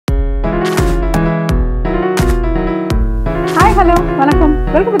Hello, Vanakkam.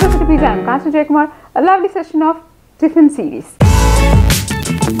 Welcome to Dosa Pizza. I am Kanchan Jaykumar. A lovely session of Tiffin series.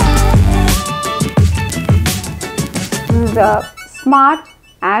 This is a smart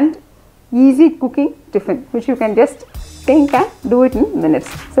and easy cooking tiffin, which you can just think and do it in minutes.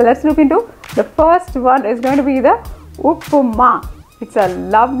 So let's look into the first one. Is going to be the Upma. It's a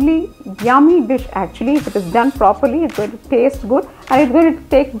lovely, yummy dish actually. If it is done properly, it's going to taste good and it's going to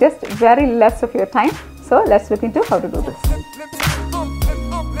take just very less of your time. So let's look into how to do this.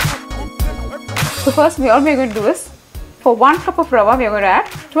 So first, all we are going to do is, for 1 cup of rava, we are going to add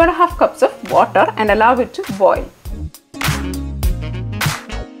 2.5 cups of water and allow it to boil.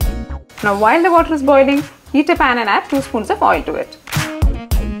 Now while the water is boiling, heat a pan and add 2 spoons of oil to it.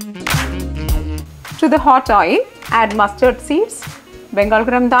 To the hot oil, add mustard seeds, Bengal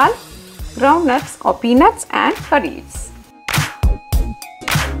gram dal, groundnuts or peanuts and curry leaves.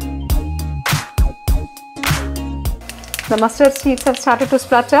 The mustard seeds have started to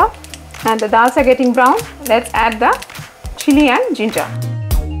splutter and the dals are getting brown. Let's add the chili and ginger.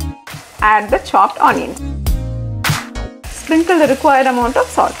 Add the chopped onion. Sprinkle the required amount of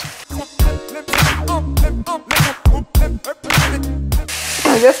salt.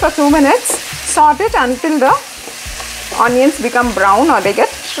 Now just for 2 minutes, saute it until the onions become brown or they get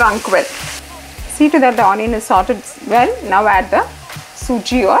shrunk well. See to that the onion is sauteed well. Now add the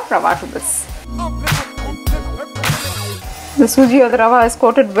suji or rava to this. The suji or the rava is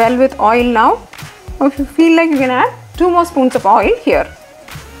coated well with oil now. If you feel like, you can add 2 more spoons of oil here.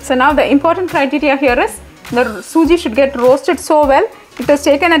 So now the important criteria here is the suji should get roasted so well. It has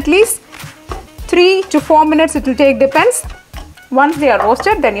taken at least 3 to 4 minutes it will take, depends. Once they are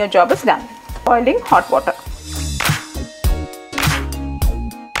roasted, then your job is done. Boiling hot water.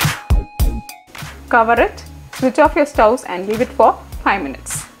 Cover it, switch off your stoves and leave it for 5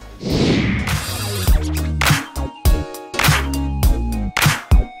 minutes.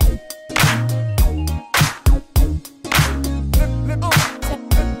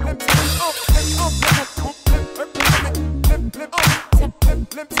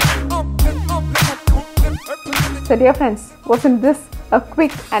 So dear friends, wasn't this a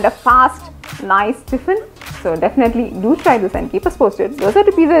quick and a fast, nice tiffin? So definitely do try this and keep us posted. Dosa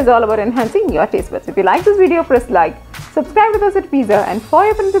Pizza is all about enhancing your taste buds. If you like this video, press like, subscribe to Dosa Pizza, and for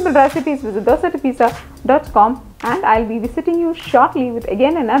your simple recipes, visit dosapizza.com, and I'll be visiting you shortly with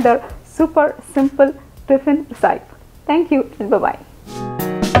again another super simple tiffin recipe. Thank you and bye-bye.